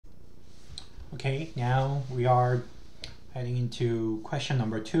Okay, now we are heading into question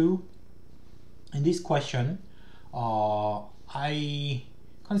number 2. In this question, I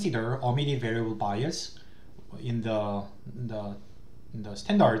consider omitted variable bias in the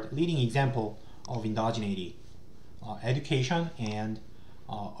standard leading example of endogeneity, education and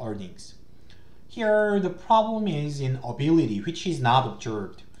earnings. Here, the problem is in ability, which is not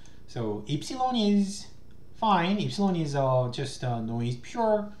observed. So epsilon is fine. Epsilon is just noise,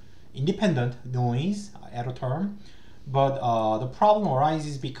 pure independent noise error term. But the problem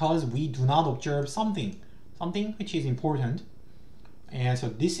arises because we do not observe something which is important. And so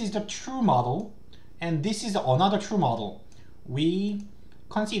this is the true model, and this is another true model. We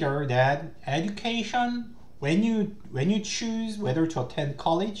consider that education, when you choose whether to attend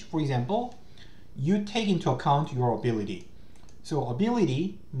college, for example, you take into account your ability. So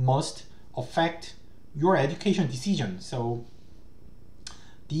ability must affect your education decision. So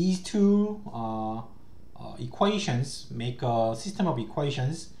these two equations make a system of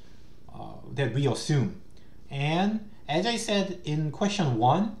equations that we assume. And as I said in question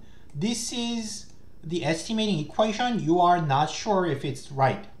 1, this is the estimating equation. You are not sure if it's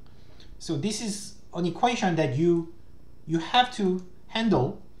right. So this is an equation that you have to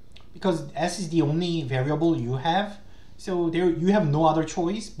handle because S is the only variable you have. So there you have no other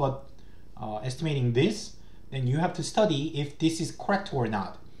choice but estimating this. Then you have to study if this is correct or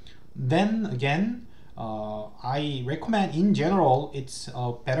not. Then again, I recommend in general it's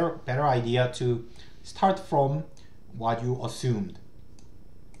a better idea to start from what you assumed.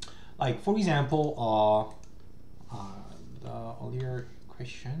 Like for example, the earlier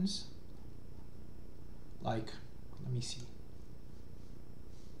questions. Like, let me see.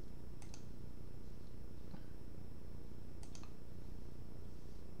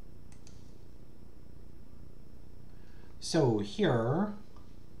 So here,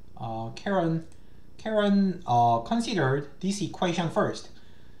 Karen considered this equation first.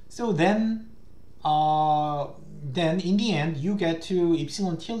 So then in the end you get to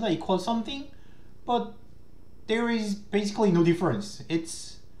epsilon tilde equals something, but there is basically no difference.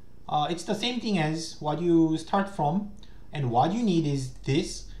 It's the same thing as what you start from, and what you need is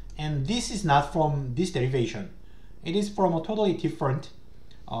this, and this is not from this derivation. It is from a totally different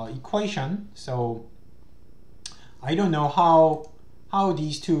equation. So I don't know how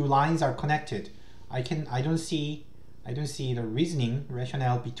these two lines are connected. I don't see the reasoning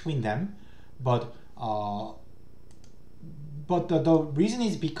rationale between them, but the reason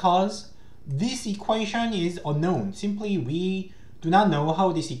is because this equation is unknown. Simply, we do not know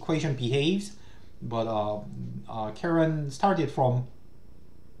how this equation behaves, but Karen started from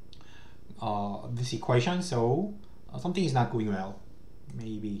this equation, so something is not going well.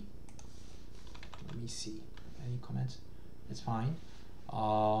 Maybe. Let me see. Any comments? It's fine.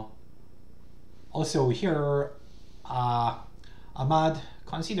 Also here, Ahmad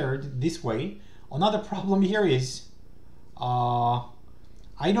considered this way. Another problem here is I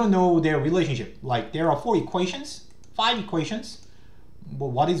don't know their relationship. Like there are 5 equations, but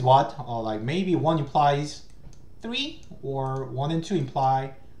what is what? Like maybe 1 implies 3, or 1 and 2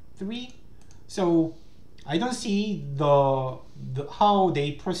 imply 3. So I don't see the how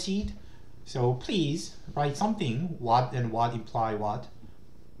they proceed. So please write something, what and what imply what.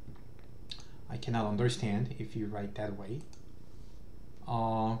 I cannot understand if you write that way.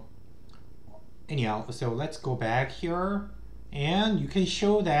 Anyhow, so let's go back here, and you can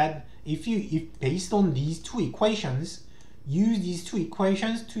show that if based on these 2 equations, use these 2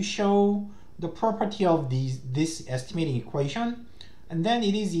 equations to show the property of this estimating equation, and then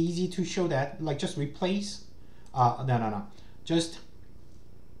it is easy to show that. Like just replace just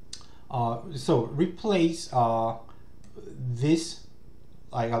so replace this,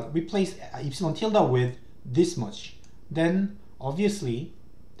 like replace epsilon tilde with this much, then obviously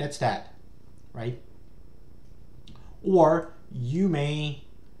that's that, right? Or you may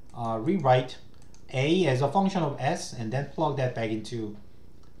rewrite a as a function of s and then plug that back into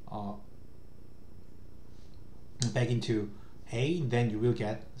a, then you will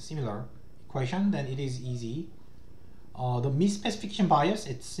get similar equation. Then it is easy. The misspecification bias,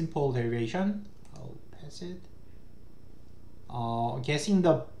 it's simple derivation. I'll pass it. Guessing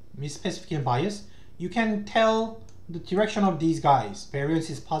the misspecification bias, you can tell the direction of these guys. Variance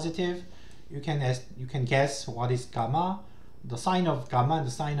is positive. You can guess what is gamma, the sign of gamma and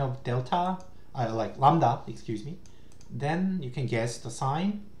the sign of delta, like lambda, excuse me. Then you can guess the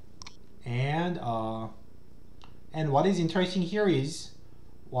sign, and what is interesting here is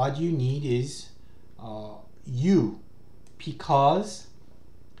what you need is u, because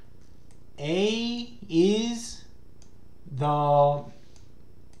A is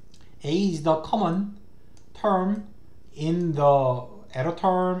A is the common term in the error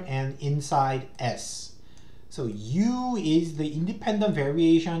term and inside S. So U is the independent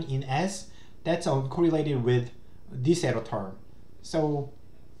variation in S that's uncorrelated with this error term. So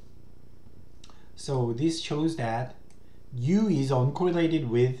this shows that U is uncorrelated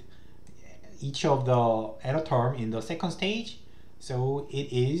with each of the error term in the second stage. So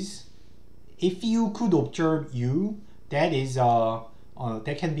it is, if you could observe U, that is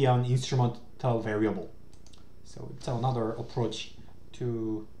that can be an instrumental variable. So it's another approach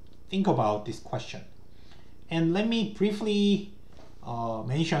to think about this question. And let me briefly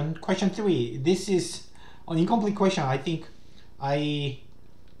mention question 3. This is an incomplete question. I think I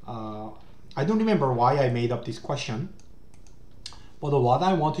don't remember why I made up this question. But what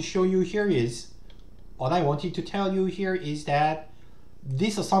I want to show you here is, what I wanted to tell you here is that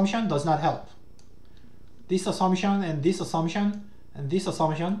this assumption does not help. This assumption and this assumption and this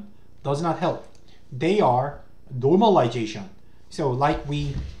assumption does not help. They are normalization. So like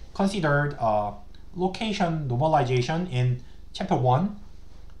we considered location normalization in chapter 1,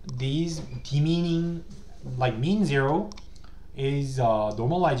 these demeaning, like mean zero is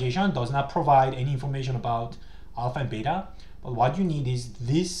normalization, does not provide any information about alpha and beta. But what you need is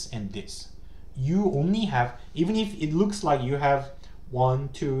this and this. You only have, even if it looks like you have 1,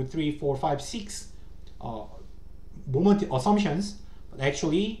 2, 3, 4, 5, 6 moment assumptions, but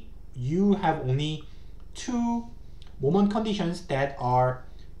actually you have only 2 moment conditions that are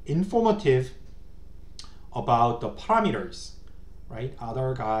informative about the parameters, right?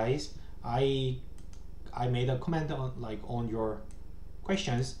 Other guys, I made a comment on your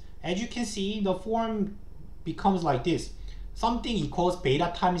questions. As you can see, the form becomes like this. Something equals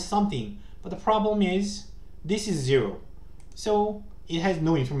beta times something, but the problem is this is 0, so it has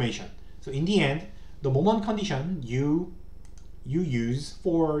no information. So in the end, the moment condition you use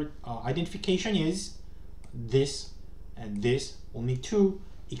for identification is this and this, only 2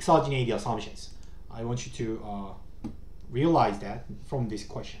 exogeneity assumptions. I want you to realize that from this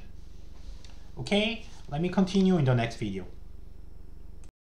question. Okay, let me continue in the next video.